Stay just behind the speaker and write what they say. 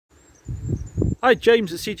Hi,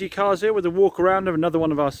 James at CG Cars here with a walk around of another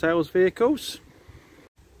one of our sales vehicles.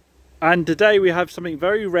 And today we have something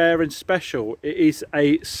very rare and special. It is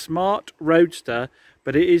a smart Roadster,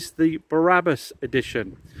 but it is the Brabus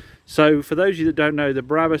edition. So for those of you that don't know, the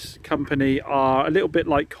Brabus company are a little bit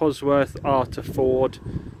like Cosworth are to Ford.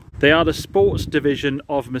 They are the sports division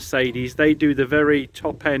of Mercedes. They do the very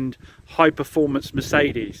top end high performance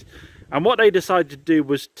Mercedes. And what they decided to do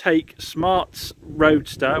was take Smart's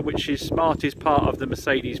Roadster, which is Smart is part of the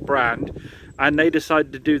Mercedes brand, and they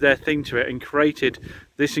decided to do their thing to it and created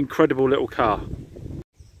this incredible little car.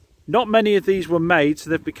 Not many of these were made, so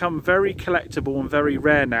they've become very collectible and very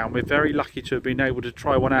rare now, and we're very lucky to have been able to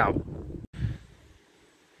try one out.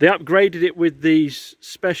 They upgraded it with these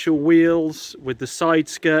special wheels, with the side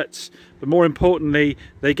skirts, but more importantly,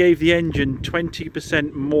 they gave the engine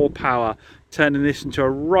 20% more power, turning this into a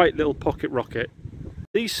right little pocket rocket.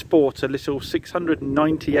 These sport a little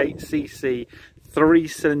 698cc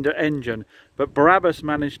 3-cylinder engine, but Brabus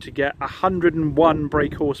managed to get 101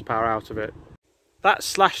 brake horsepower out of it. That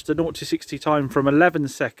slashed the 0 to 60 time from 11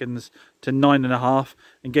 seconds to 9.5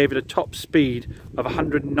 and gave it a top speed of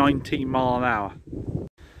 119 miles an hour.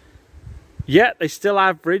 Yet they still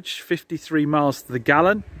average 53 miles to the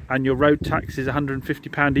gallon, and your road tax is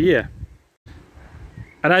 £150 a year.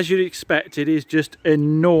 And as you'd expect, it is just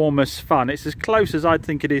enormous fun. It's as close as I'd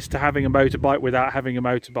think it is to having a motorbike without having a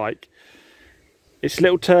motorbike. Its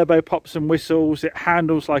little turbo pops and whistles. It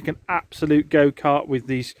handles like an absolute go-kart with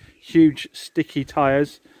these huge sticky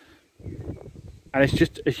tyres. And it's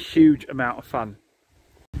just a huge amount of fun.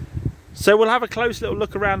 So we'll have a close little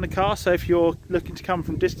look around the car. So if you're looking to come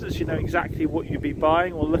from distance, you know exactly what you'll be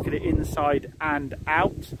buying. We'll look at it inside and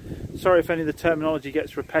out. Sorry if any of the terminology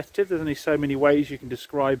gets repetitive. There's only so many ways you can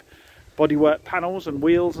describe bodywork panels and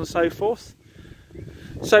wheels and so forth.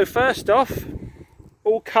 So first off,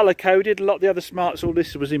 all colour coded. A lot of the other Smarts, all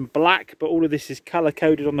this was in black, but all of this is colour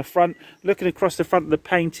coded on the front. Looking across the front of the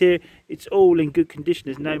paint here, it's all in good condition.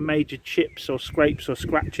 There's no major chips or scrapes or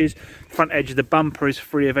scratches. The front edge of the bumper is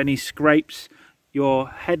free of any scrapes. Your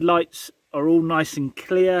headlights are all nice and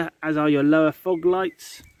clear, as are your lower fog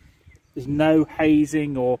lights. There's no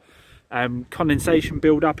hazing or condensation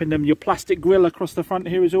build up in them. Your plastic grille across the front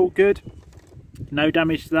here is all good. No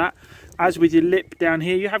damage to that. As with your lip down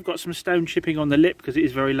here, you have got some stone chipping on the lip because it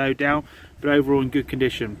is very low down, but overall in good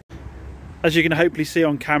condition. As you can hopefully see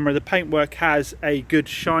on camera, the paintwork has a good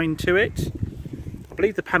shine to it. I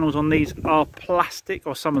believe the panels on these are plastic,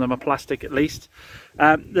 or some of them are plastic at least.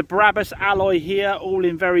 The Brabus alloy here, all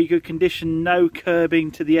in very good condition, no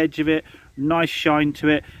curbing to the edge of it, nice shine to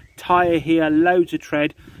it. Tyre here, loads of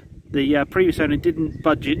tread. The previous owner didn't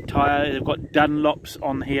budget tyre. They've got Dunlops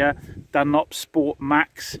on here, Dunlop Sport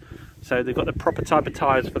Max. So they've got the proper type of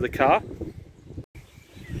tyres for the car.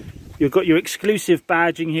 You've got your exclusive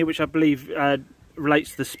badging here, which I believe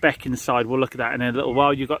relates to the spec inside. We'll look at that in a little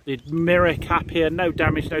while. You've got the mirror cap here, no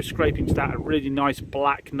damage, no scraping to that. A really nice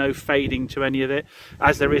black, no fading to any of it,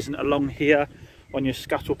 as there isn't along here on your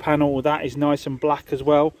scuttle panel. That is nice and black as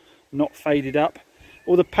well, not faded up.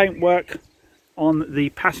 All the paintwork on the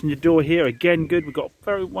passenger door here, again good. We've got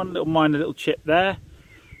one little minor little chip there.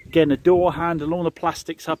 Again, the door handle, all the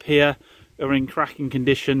plastics up here are in cracking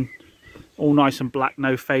condition. All nice and black,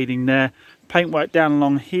 no fading there. Paintwork down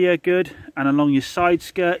along here, good. And along your side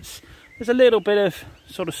skirts, there's a little bit of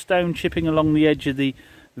sort of stone chipping along the edge of the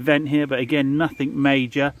vent here, but again, nothing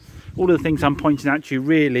major. All of the things I'm pointing out to you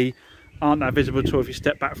really aren't that visible at all. If you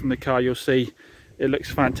step back from the car, you'll see it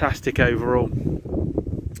looks fantastic overall.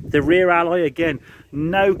 The rear alloy, again,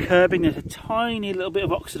 no curbing. There's a tiny little bit of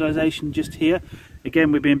oxidization just here.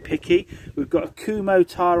 Again, we're being picky. We've got a Kumo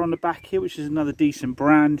tyre on the back here, which is another decent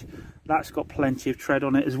brand. That's got plenty of tread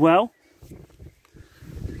on it as well.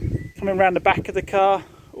 Coming around the back of the car,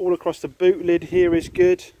 all across the boot lid here is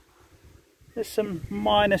good. There's some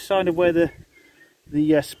minor sign of where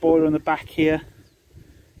the spoiler on the back here,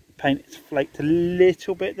 paint is flaked a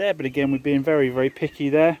little bit there, but again, we're being very, very picky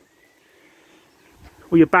there.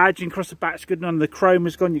 All your badging across the back's good. None of the chrome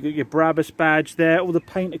has gone. You've got your Brabus badge there. All the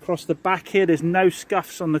paint across the back here. There's no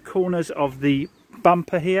scuffs on the corners of the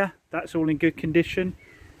bumper here. That's all in good condition.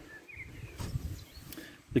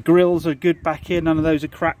 The grills are good back here. None of those are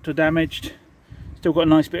cracked or damaged. Still got a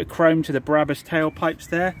nice bit of chrome to the Brabus tailpipes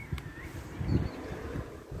there.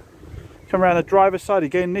 Come around the driver's side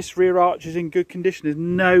again. This rear arch is in good condition. There's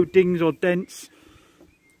no dings or dents.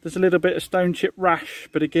 There's a little bit of stone chip rash,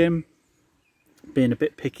 but again, being a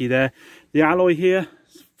bit picky there. The alloy here,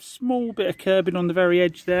 small bit of curbing on the very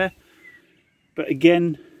edge there, but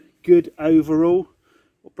again, good overall.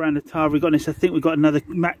 What brand of tyre have we got on this? I think we've got another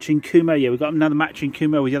matching Kumo. Yeah, we've got another matching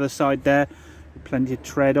Kumo with the other side there. Plenty of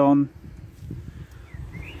tread on.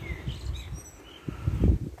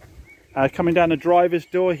 Coming down the driver's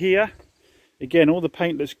door here, again all the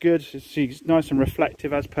paint looks good. It's nice and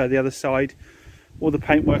reflective as per the other side. All the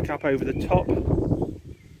paintwork up over the top,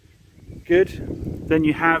 good. Then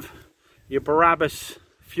you have your Brabus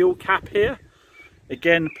fuel cap here.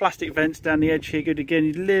 Again, plastic vents down the edge here, good.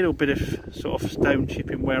 Again, a little bit of sort of stone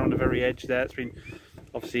chipping wear on the very edge there. It's been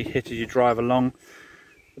obviously hit as you drive along.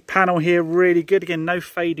 The panel here, really good. Again, no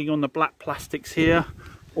fading on the black plastics here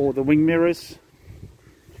or the wing mirrors.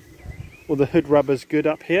 Or the hood rubber's good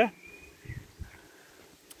up here.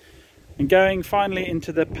 And going finally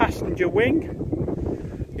into the passenger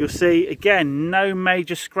wing, you'll see again no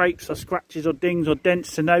major scrapes or scratches or dings or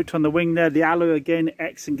dents to note on the wing there. The alloy again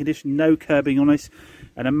excellent condition, no curbing on it,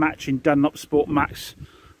 and a matching Dunlop Sport Max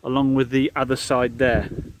along with the other side there.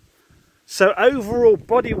 So overall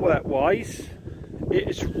bodywork wise,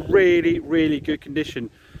 it's really good condition.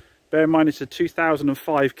 Bear in mind it's a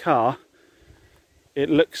 2005 car. It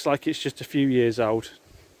looks like it's just a few years old.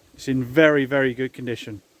 It's in very good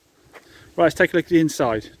condition. Right, let's take a look at the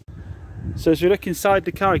inside. So as we look inside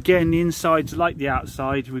the car, again the inside's like the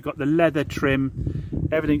outside. We've got the leather trim,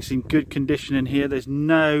 everything's in good condition in here. There's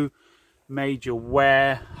no major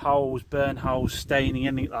wear, holes, burn holes, staining,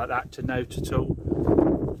 anything like that to note at all.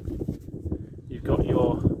 You've got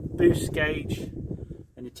your boost gauge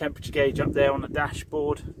and your temperature gauge up there on the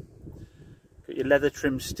dashboard. Got your leather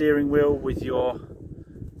trim steering wheel with your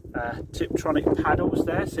Tiptronic paddles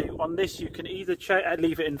there. So on this you can either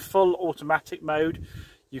leave it in full automatic mode,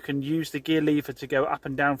 you can use the gear lever to go up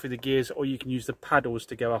and down through the gears, or you can use the paddles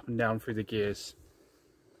to go up and down through the gears.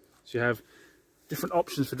 So you have different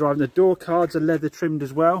options for driving. The door cards are leather trimmed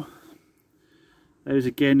as well. Those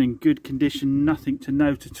again in good condition, nothing to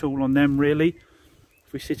note at all on them really.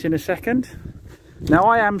 If we sit in a second. Now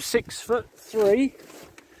I am 6'3"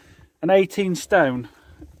 and 18 stone.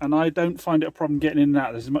 And I don't find it a problem getting in and out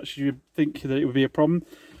of this. As much as you think that it would be a problem,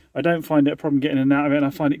 I don't find it a problem getting in and out of it, and I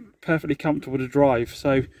find it perfectly comfortable to drive.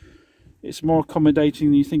 So it's more accommodating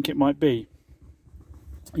than you think it might be.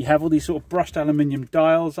 You have all these sort of brushed aluminium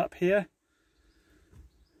dials up here.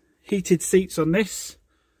 Heated seats on this,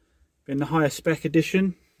 in the higher spec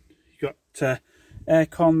edition. You've got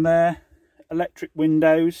aircon there, electric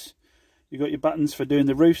windows. You've got your buttons for doing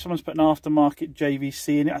the roof. Someone's put an aftermarket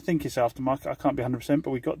JVC in it. I think it's aftermarket. I can't be 100%,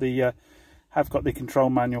 but we've got the have got the control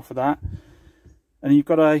manual for that. And you've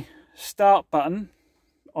got a start button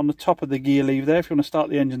on the top of the gear lever there if you want to start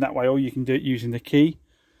the engine that way, or you can do it using the key.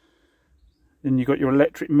 Then you've got your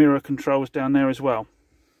electric mirror controls down there as well.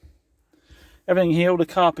 Everything here, all the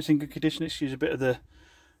carpet's in good condition. Excuse a bit of the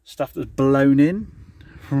stuff that's blown in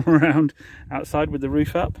from around outside with the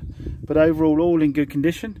roof up, but overall all in good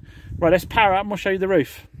condition. Right, let's power up and we'll show you the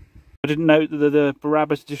roof. I didn't know that the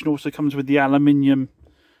Brabus edition also comes with the aluminium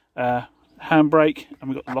handbrake, and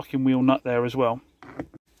we've got the locking wheel nut there as well.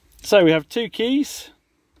 So we have two keys.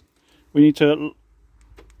 We need to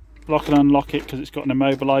lock and unlock it because it's got an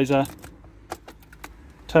immobiliser.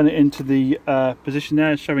 Turn it into the position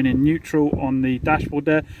there, showing in neutral on the dashboard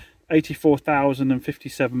there.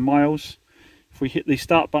 84,057 miles. If we hit the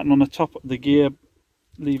start button on the top of the gear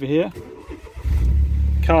lever here,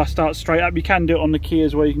 car starts straight up. You can do it on the key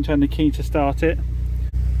as well. You can turn the key to start it.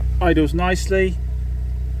 Idles nicely.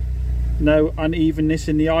 No unevenness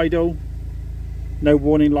in the idle. No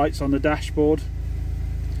warning lights on the dashboard.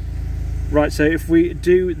 Right, so if we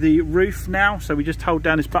do the roof now, so we just hold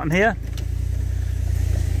down this button here,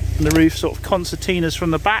 and the roof sort of concertinas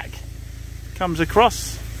from the back, comes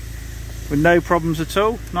across with no problems at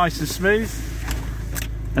all, nice and smooth,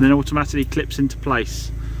 and then automatically clips into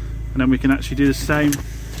place. And then we can actually do the same,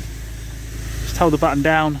 just hold the button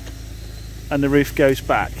down and the roof goes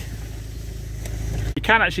back. You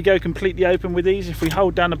can actually go completely open with these. If we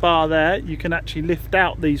hold down the bar there, you can actually lift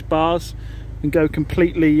out these bars and go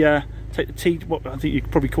completely, take the T, what I think you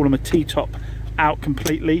could probably call them a T-top, out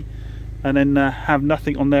completely, and then have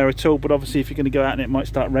nothing on there at all. But obviously if you're going to go out and it might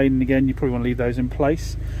start raining again, you probably want to leave those in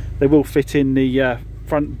place. They will fit in the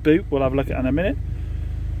front boot. We'll have a look at it in a minute.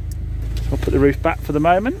 So I'll put the roof back for the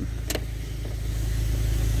moment.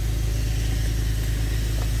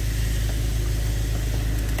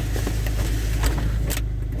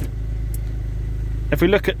 If we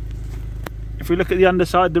look at the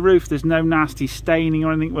underside of the roof, there's no nasty staining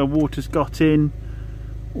or anything where water's got in.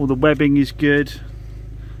 All the webbing is good.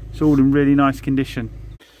 It's all in really nice condition.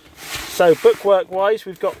 So bookwork wise,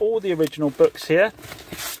 we've got all the original books here.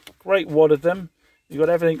 Great wad of them. You've got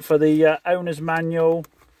everything for the owner's manual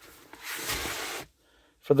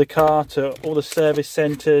for the car, to all the service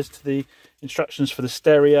centres, to the instructions for the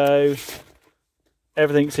stereo,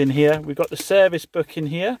 Everything's in here. We've got the service book in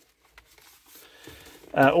here.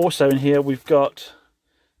 Also in here we've got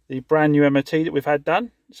the brand new MOT that we've had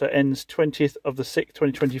done. So it ends 20th of the 6th,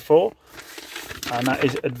 2024. And that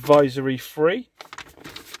is advisory free.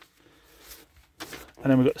 And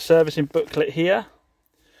then we've got the servicing booklet here.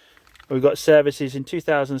 We've got services in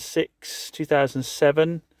 2006,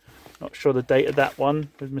 2007. Not sure the date of that one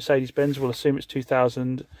with Mercedes-Benz. We'll assume it's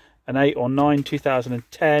 2008 or 9,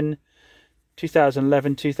 2010,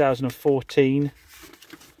 2011, 2014,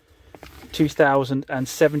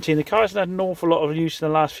 2017. The car hasn't had an awful lot of use in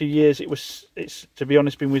the last few years. It's to be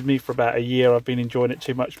honest, been with me for about a year. I've been enjoying it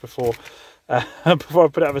too much before before I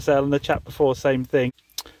put it up for sale. And the chat before, same thing.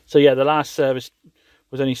 So yeah, the last service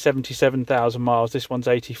was only 77,000 miles. This one's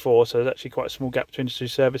 84, so there's actually quite a small gap between the two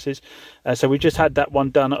services. So we just had that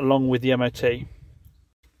one done along with the MOT.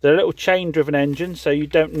 They're a little chain driven engine, so you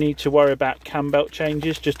don't need to worry about cam belt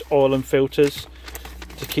changes, just oil and filters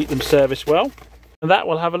to keep them serviced well. And that,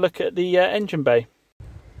 we'll have a look at the engine bay.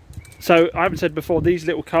 So I haven't said before, these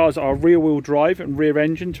little cars are rear wheel drive and rear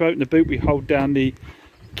engine. To open the boot, we hold down the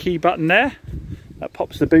key button there. That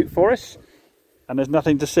pops the boot for us, and there's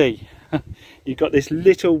nothing to see. You've got this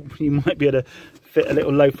little, you might be able to fit a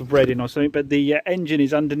little loaf of bread in or something, but the engine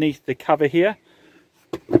is underneath the cover here.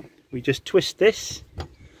 We just twist this,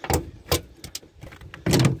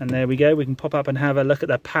 and there we go. We can pop up and have a look at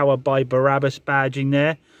the Powered by Brabus badging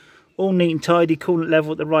there. All neat and tidy, coolant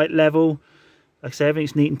level at the right level. Like I say,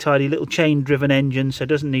 everything's neat and tidy. Little chain driven engine, so it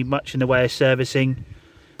doesn't need much in the way of servicing.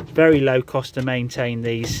 Very low cost to maintain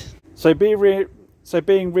these. So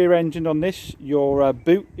being rear-engined on this, your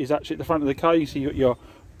boot is actually at the front of the car. You see your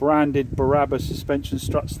branded Brabus suspension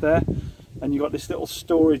struts there, and you've got this little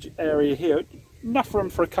storage area here. Enough room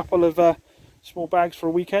for a couple of small bags for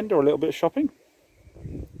a weekend or a little bit of shopping.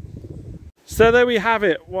 So there we have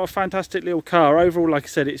it. What a fantastic little car. Overall, like I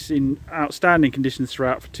said, it's in outstanding condition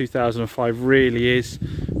throughout for 2005, really is.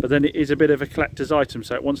 But then it is a bit of a collector's item,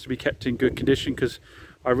 so it wants to be kept in good condition, because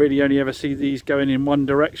I really only ever see these going in one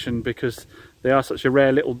direction because they are such a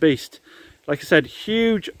rare little beast. Like I said,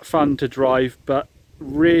 huge fun to drive, but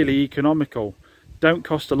really economical. Don't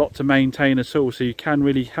cost a lot to maintain at all, so you can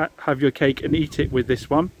really have your cake and eat it with this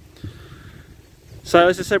one. So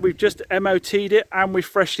as I said, we've just MOT'd it and we've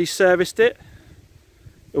freshly serviced it.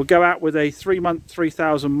 It'll go out with a 3-month,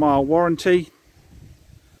 3,000 mile warranty,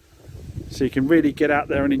 so you can really get out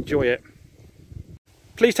there and enjoy it.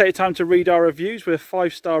 Please take your time to read our reviews. We're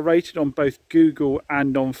 5-star rated on both Google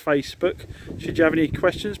and on Facebook. Should you have any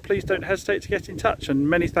questions, please don't hesitate to get in touch, and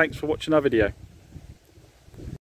many thanks for watching our video.